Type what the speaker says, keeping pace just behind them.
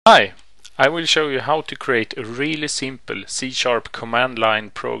Hi, I will show you how to create a really simple C# command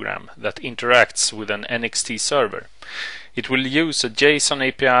line program that interacts with an NXT server. It will use a JSON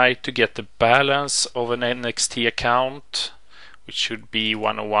API to get the balance of an NXT account, which should be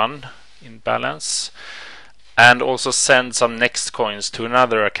 101 in balance, and also send some Next coins to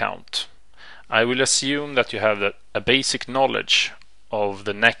another account. I will assume that you have a basic knowledge of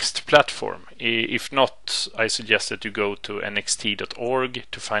the Next platform. If not, I suggest that you go to nxt.org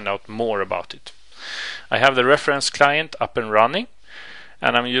to find out more about it. I have the reference client up and running,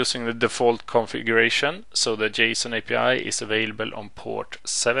 and I'm using the default configuration, so the JSON API is available on port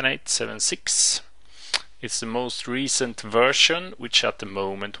 7876. It's the most recent version, which at the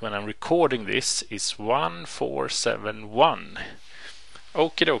moment when I'm recording this is 1471.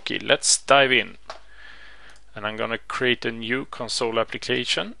 Okie dokie, let's dive in. And I'm gonna create a new console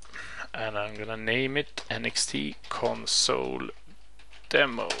application, and I'm gonna name it NXT Console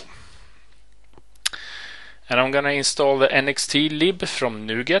Demo. And I'm gonna install the NxtLib from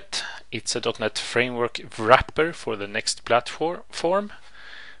NuGet. It's a .NET Framework wrapper for the Next platform.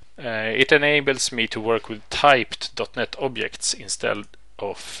 It enables me to work with typed .NET objects instead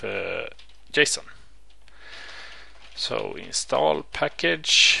of JSON. So install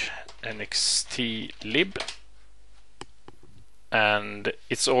package NxtLib. And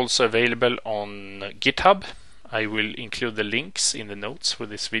it's also available on GitHub. I will include the links in the notes for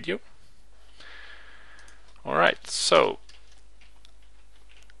this video. Alright, so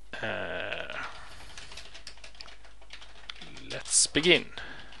let's begin.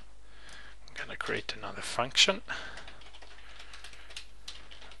 I'm gonna create another function.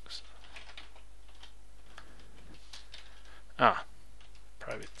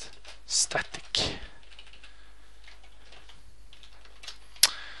 Private static.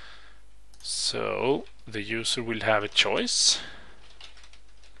 So the user will have a choice,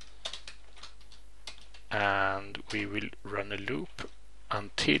 and we will run a loop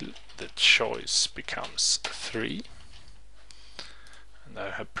until the choice becomes 3. And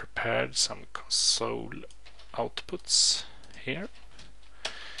I have prepared some console outputs here.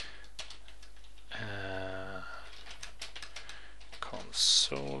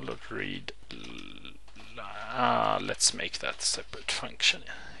 Console.read. Let's make that a separate function.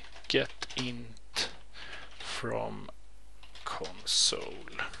 Get int from console.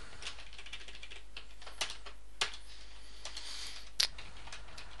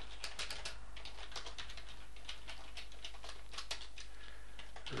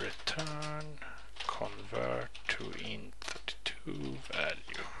 Return convert to int32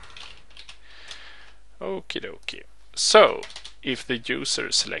 value. Okie dokie. So if the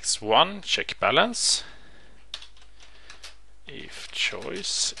user selects 1, check balance. If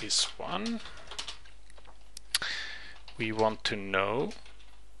choice is 1, we want to know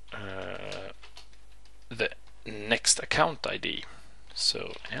the next account ID.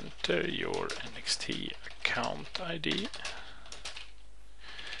 So enter your NXT account ID,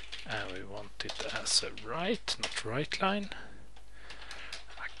 and we want it as a write, not write line.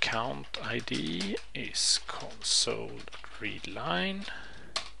 Account ID is console.readline.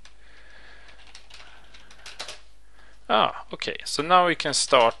 Okay, so now we can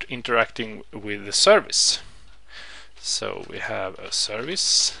start interacting with the service. So we have a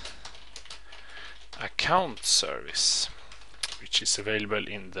service, account service, which is available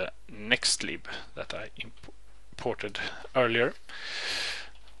in the NxtLib that I imported earlier.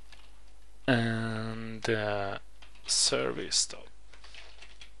 And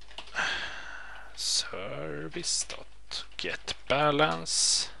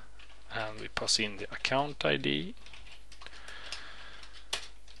service.getBalance, and we pass in the account ID.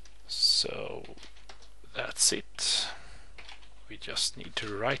 So that's it. We just need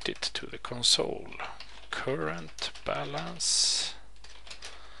to write it to the console. Current balance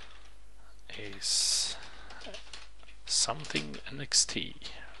is something NXT.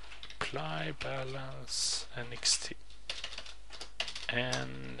 Apply balance NXT.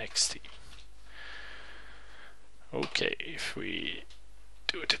 Okay, if we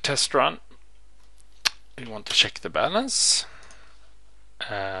do it a test run, we want to check the balance.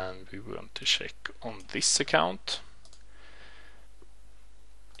 And we want to check on this account.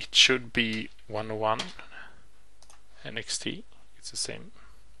 It should be 101 NXT. It's the same.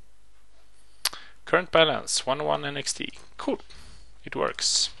 Current balance 101 NXT. Cool. It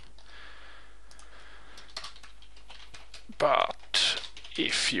works. But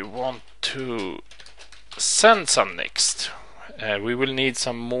if you want to send some next, we will need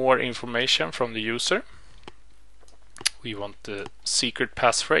some more information from the user. We want the secret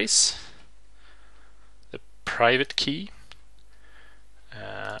passphrase, the private key,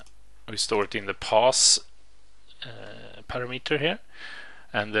 We store it in the pass parameter here,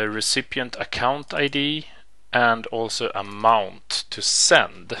 and the recipient account ID, and also amount to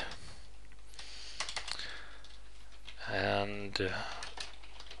send. And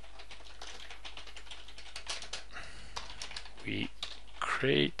we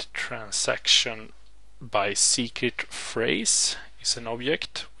create transaction by secret phrase is an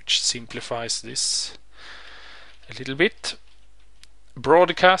object which simplifies this a little bit.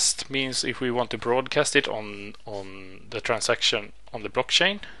 Broadcast means if we want to broadcast it on the transaction on the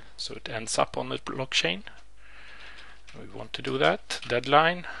blockchain, so it ends up on the blockchain. We want to do that.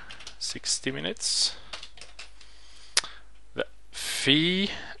 Deadline 60 minutes. The fee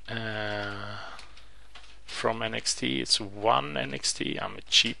from NXT, it's 1 NXT. I'm a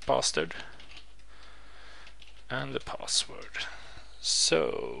cheap bastard. And the password.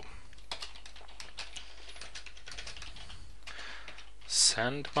 So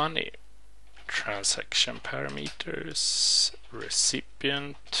send money, transaction parameters,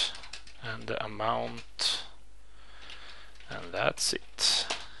 recipient, and the amount, and that's it.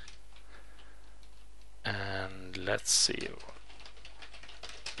 And let's see,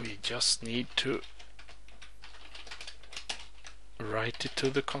 we just need to write it to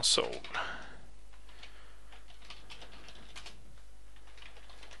the console.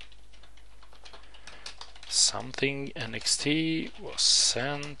 Something NXT was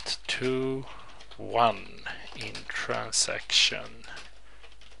sent to 1 in transaction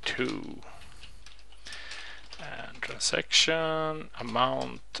 2, and transaction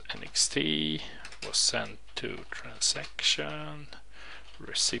amount NXT was sent to transaction,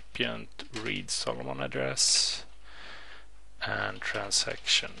 recipient read Solomon address, and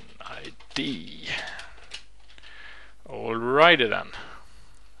transaction ID. Alrighty then.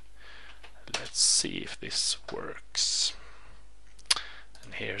 Let's see if this works.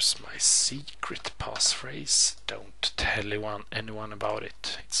 And here's my secret passphrase. Don't tell anyone about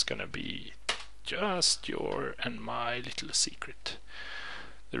it. It's gonna be just your and my little secret.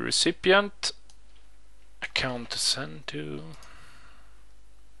 The recipient account to send to,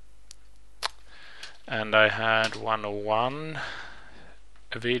 and I had 101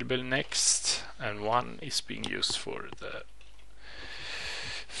 available next, and 1 is being used for the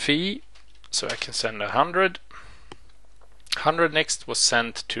fee. So I can send 100. 100 next was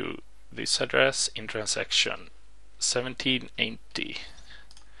sent to this address in transaction 1780.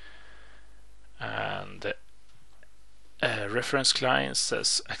 And the reference client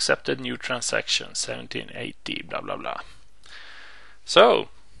says accepted new transaction 1780 blah blah blah. So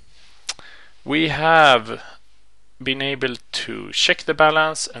we have been able to check the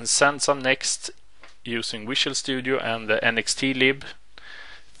balance and send some next using Visual Studio and the NxtLib.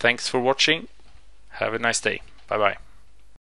 Thanks for watching. Have a nice day. Bye bye.